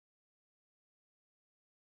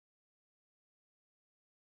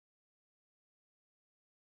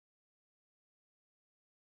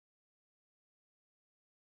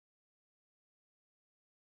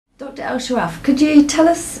Dr. Al-Shawaf, could you tell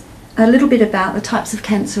us a little bit about the types of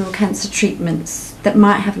cancer or cancer treatments that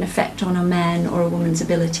might have an effect on a man or a woman's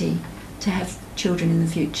ability to have children in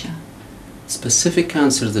the future? Specific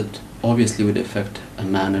cancers that obviously would affect a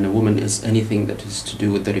man and a woman is anything that is to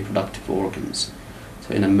do with the reproductive organs.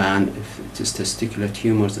 So in a man, if it is testicular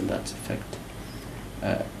tumors, then that affect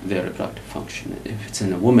their reproductive function. If it's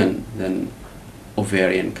in a woman, then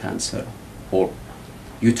ovarian cancer or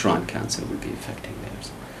uterine cancer will be affecting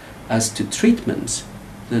theirs. As to treatments,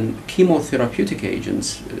 then chemotherapeutic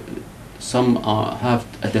agents, some have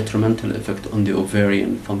a detrimental effect on the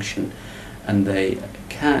ovarian function, and they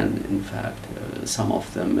can, in fact, some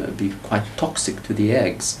of them be quite toxic to the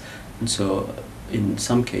eggs. And so in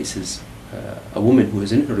some cases, a woman who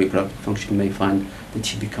is in her reproductive function may find that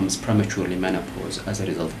she becomes prematurely menopause as a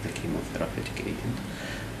result of the chemotherapeutic agent.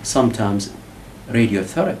 Sometimes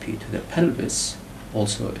radiotherapy to the pelvis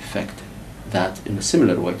also affect that in a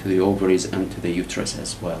similar way to the ovaries and to the uterus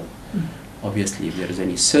as well. Obviously, if there is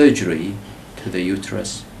any surgery to the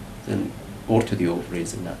uterus then, or to the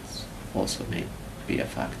ovaries, then that also may be a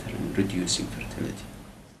factor in reducing fertility.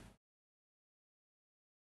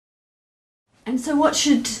 And so what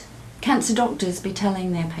should cancer doctors be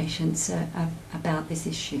telling their patients about this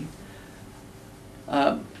issue?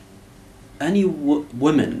 Any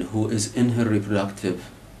woman who is in her reproductive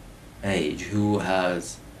age, who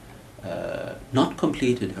has not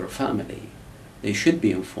completed her family, they should be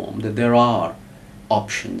informed that there are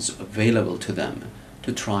options available to them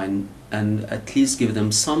to try and at least give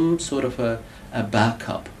them some sort of a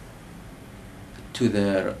backup to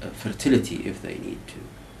their fertility if they need to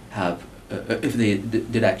have, if they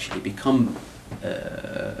did actually become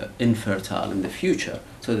infertile in the future,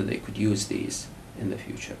 so that they could use these in the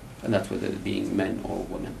future, and that's whether being men or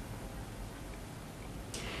women.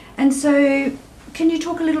 And so, can you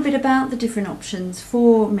talk a little bit about the different options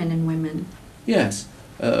for men and women? Yes.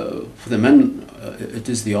 For the men, it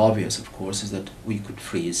is the obvious, of course, is that we could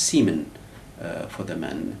freeze semen for the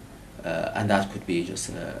men, and that could be just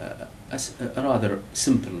a rather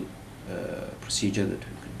simple procedure that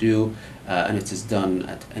we could do, and it is done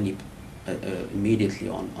at any immediately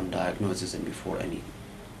on diagnosis and before any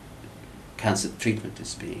cancer treatment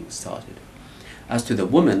is being started. As to the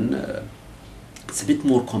woman, it's a bit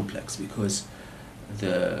more complex because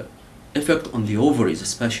the effect on the ovaries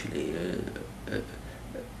especially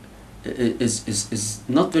is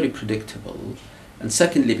not very predictable, and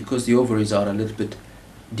secondly because the ovaries are a little bit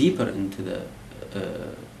deeper into the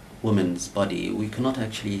woman's body, we cannot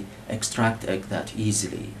actually extract egg that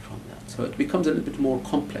easily from that, so it becomes a little bit more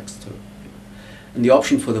complex too. And the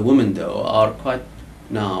option for the woman though are quite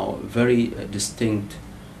now very distinct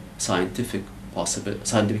scientific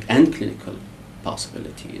and clinical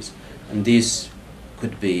possibilities, and these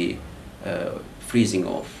could be freezing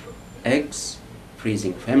of eggs,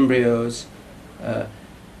 freezing of embryos,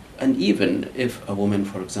 and even if a woman,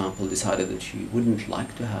 for example, decided that she wouldn't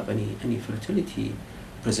like to have any fertility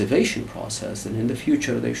preservation process, then in the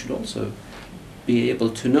future they should also be able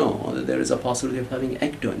to know that there is a possibility of having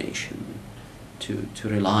egg donation to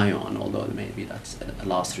rely on, although maybe that's a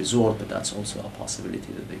last resort, but that's also a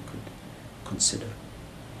possibility that they could consider.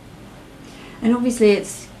 And obviously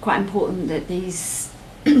it's quite important that these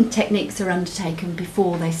techniques are undertaken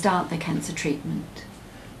before they start the cancer treatment.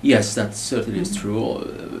 Yes, that certainly is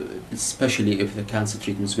true, especially if the cancer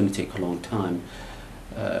treatment is going to take a long time.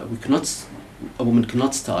 A woman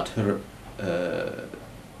cannot start her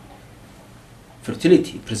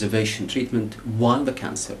fertility preservation treatment while the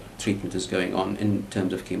cancer treatment is going on in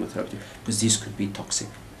terms of chemotherapy, because these could be toxic.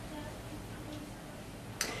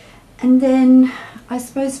 And then I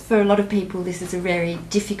suppose for a lot of people this is a very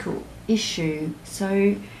difficult issue,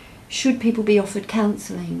 so should people be offered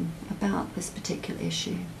counselling about this particular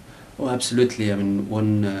issue? Oh, absolutely. I mean,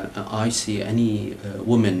 when I see any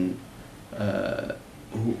woman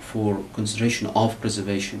who, for consideration of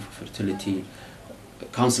preservation for fertility,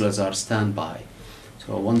 counsellors are standby.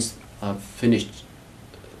 So once I've finished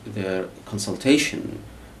their consultation,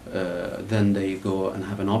 then they go and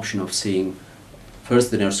have an option of seeing first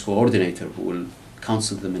the nurse coordinator, who will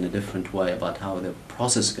counsel them in a different way about how the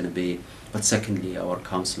process is going to be, but secondly our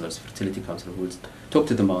counsellors, fertility counsellor, who will talk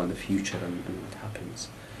to them about the future and what happens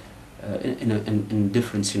in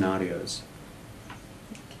different scenarios.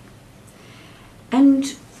 And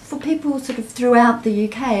for people sort of throughout the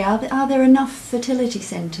UK, are there enough fertility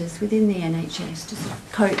centres within the NHS to sort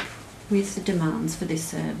of cope with the demands for this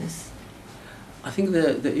service? I think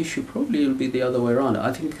the issue probably will be the other way around.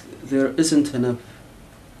 I think there isn't enough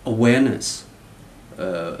awareness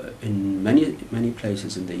in many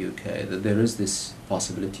places in the UK that there is this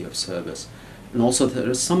possibility of service. And also there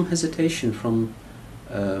is some hesitation from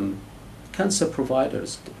cancer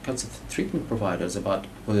providers, cancer treatment providers, about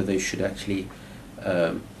whether they should actually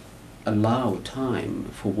allow time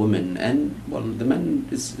for women, and well, the men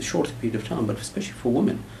is a shorter period of time, but especially for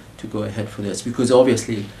women to go ahead for this, because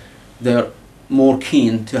obviously they're more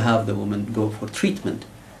keen to have the woman go for treatment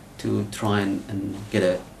to try and get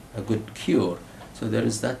a good cure. So there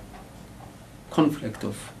is that conflict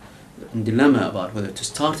of dilemma about whether to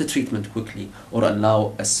start a treatment quickly or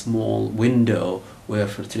allow a small window where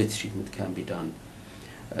fertility treatment can be done.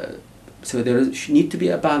 So there need to be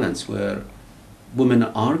a balance where women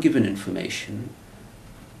are given information,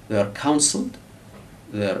 they are counseled,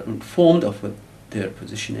 they are informed of what their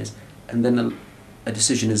position is, and then a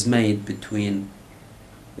decision is made between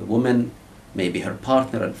the woman, maybe her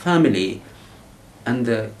partner and family, and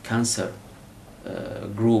the cancer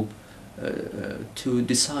group to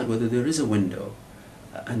decide whether there is a window.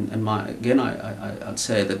 And I'd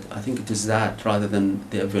say that I think it is that rather than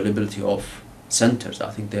the availability of centers.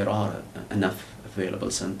 I think there are enough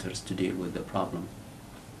available centers to deal with the problem.